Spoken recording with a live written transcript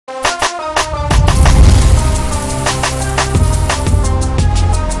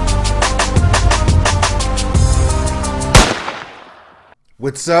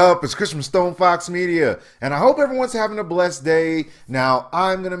What's up? It's Chris from StonefoxMedia, and I hope everyone's having a blessed day. Now,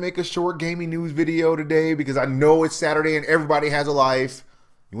 I'm going to make a short gaming news video today because I know it's Saturday and everybody has a life.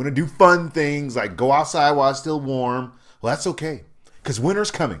 You want to do fun things like go outside while it's still warm. Well, that's okay because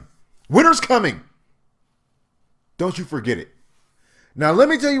winter's coming. Winter's coming. Don't you forget it. Now, let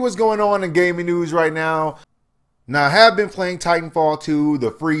me tell you what's going on in gaming news right now. Now, I have been playing Titanfall 2,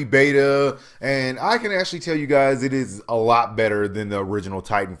 the free beta, and I can actually tell you guys it is a lot better than the original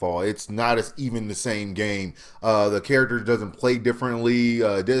Titanfall. It's not as even the same game. The character doesn't play differently.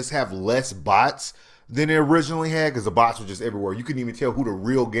 It does have less bots than it originally had because the bots were just everywhere. You couldn't even tell who the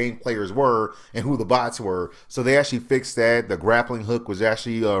real game players were and who the bots were. So they actually fixed that. The grappling hook was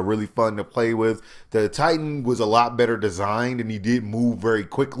actually really fun to play with. The Titan was a lot better designed and he did move very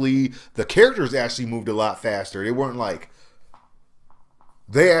quickly. The characters actually moved a lot faster. They weren't like...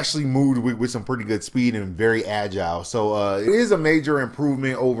 They actually moved with some pretty good speed and very agile. So it is a major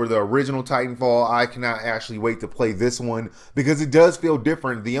improvement over the original Titanfall. I cannot actually wait to play this one because it does feel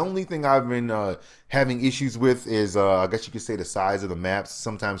different. The only thing I've been having issues with is, I guess you could say, the size of the maps.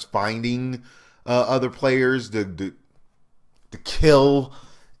 Sometimes finding other players to kill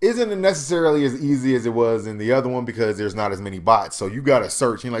isn't necessarily as easy as it was in the other one because there's not as many bots. So you got to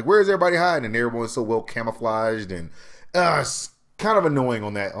search. You're like, where's everybody hiding? And everyone's so well camouflaged and kind of annoying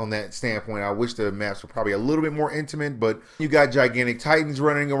on that standpoint. I wish the maps were probably a little bit more intimate, but you got gigantic titans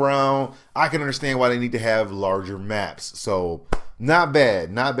running around. I can understand why they need to have larger maps. So not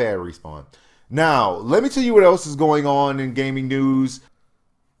bad Respawn. Now, let me tell you what else is going on in gaming news.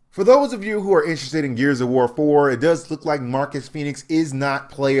 For those of you who are interested in Gears of War 4, it does look like Marcus Fenix is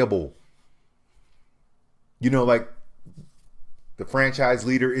not playable. You know, like the franchise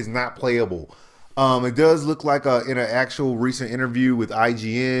leader is not playable. It does look like in an actual recent interview with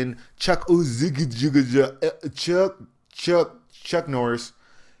IGN, Chuck Norris,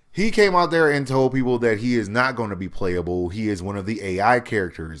 he came out there and told people that he is not going to be playable. He is one of the AI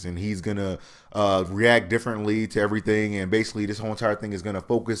characters, and he's going to react differently to everything. And basically, this whole entire thing is going to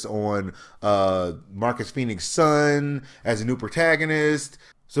focus on Marcus Fenix's son as a new protagonist.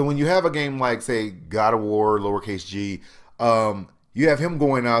 So when you have a game like, say, God of War, lowercase g, you have him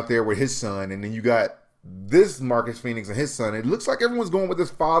going out there with his son, and then you got this Marcus Fenix and his son. It looks like everyone's going with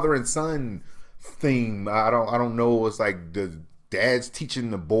this father and son theme. I don't know. It's like the dad's teaching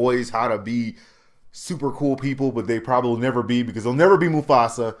the boys how to be super cool people, but they probably will never be because they'll never be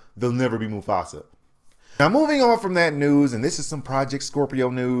Mufasa. They'll never be Mufasa. Now, moving on from that news, and this is some Project Scorpio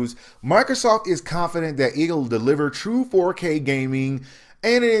news, Microsoft is confident that it'll deliver true 4K gaming,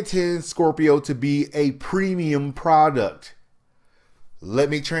 and it intends Scorpio to be a premium product.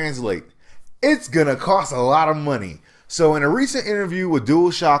 Let me translate. It's gonna cost a lot of money. So in a recent interview with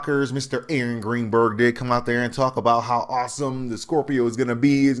DualShockers, Mr. Aaron Greenberg did come out there and talk about how awesome the Scorpio is gonna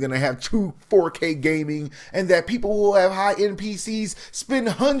be. It's gonna have true 4K gaming, and that people who have high-end PCs spend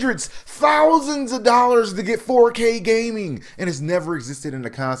hundreds, thousands of dollars to get 4K gaming, and it's never existed in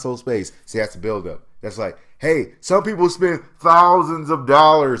the console space. See, that's a build-up. That's like, hey, some people spend thousands of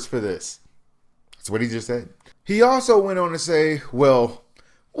dollars for this. That's what he just said. He also went on to say, well,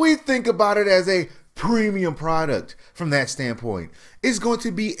 we think about it as a premium product from that standpoint. It's going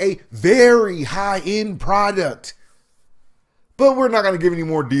to be a very high-end product. But we're not going to give any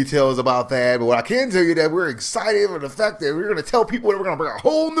more details about that. But what I can tell you that we're excited for the fact that we're going to tell people that we're going to bring a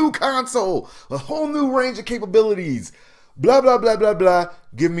whole new console, a whole new range of capabilities, blah, blah, blah, blah, blah.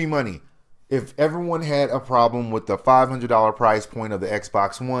 Give me money. If everyone had a problem with the $500 price point of the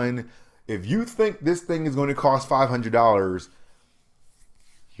Xbox One, if you think this thing is going to cost $500,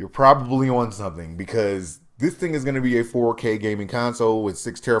 you're probably on something because this thing is going to be a 4K gaming console with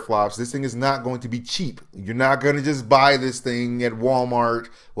 6 teraflops. This thing is not going to be cheap. You're not going to just buy this thing at Walmart.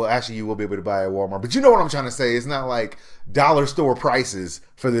 Well, actually, you will be able to buy it at Walmart. But you know what I'm trying to say. It's not like dollar store prices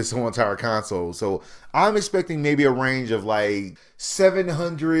for this whole entire console. So I'm expecting maybe a range of like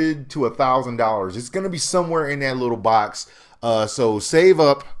 $700 to $1,000. It's going to be somewhere in that little box. So save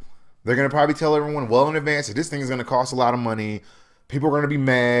up. They're going to probably tell everyone well in advance that this thing is going to cost a lot of money. People are going to be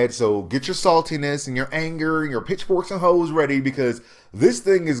mad. So get your saltiness and your anger and your pitchforks and hoes ready because this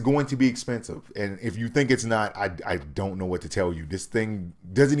thing is going to be expensive. And if you think it's not, I don't know what to tell you. This thing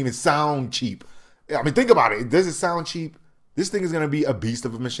doesn't even sound cheap. I mean, think about it. Does it sound cheap? This thing is going to be a beast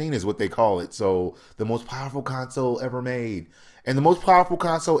of a machine is what they call it. So the most powerful console ever made. And the most powerful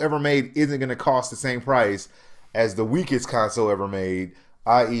console ever made isn't going to cost the same price as the weakest console ever made,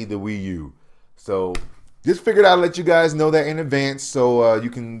 i.e. the Wii U. So just figured I'd let you guys know that in advance so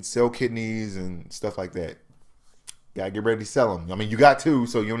you can sell kidneys and stuff like that. Gotta get ready to sell them. I mean, you got two,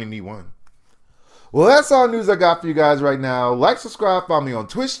 so you only need one. Well, that's all news I got for you guys right now. Like, subscribe, follow me on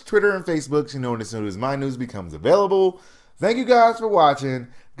Twitch, Twitter, and Facebook so you know when as soon as my news becomes available. Thank you guys for watching.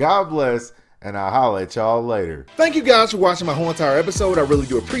 God bless, and I'll holla at y'all later. Thank you guys for watching my whole entire episode. I really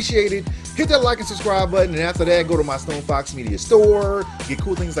do appreciate it. Hit that like and subscribe button, and after that, go to my StonefoxMedia store. Get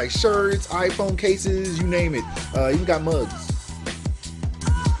cool things like shirts, iPhone cases, you name it. Even got mugs.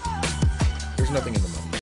 There's nothing in the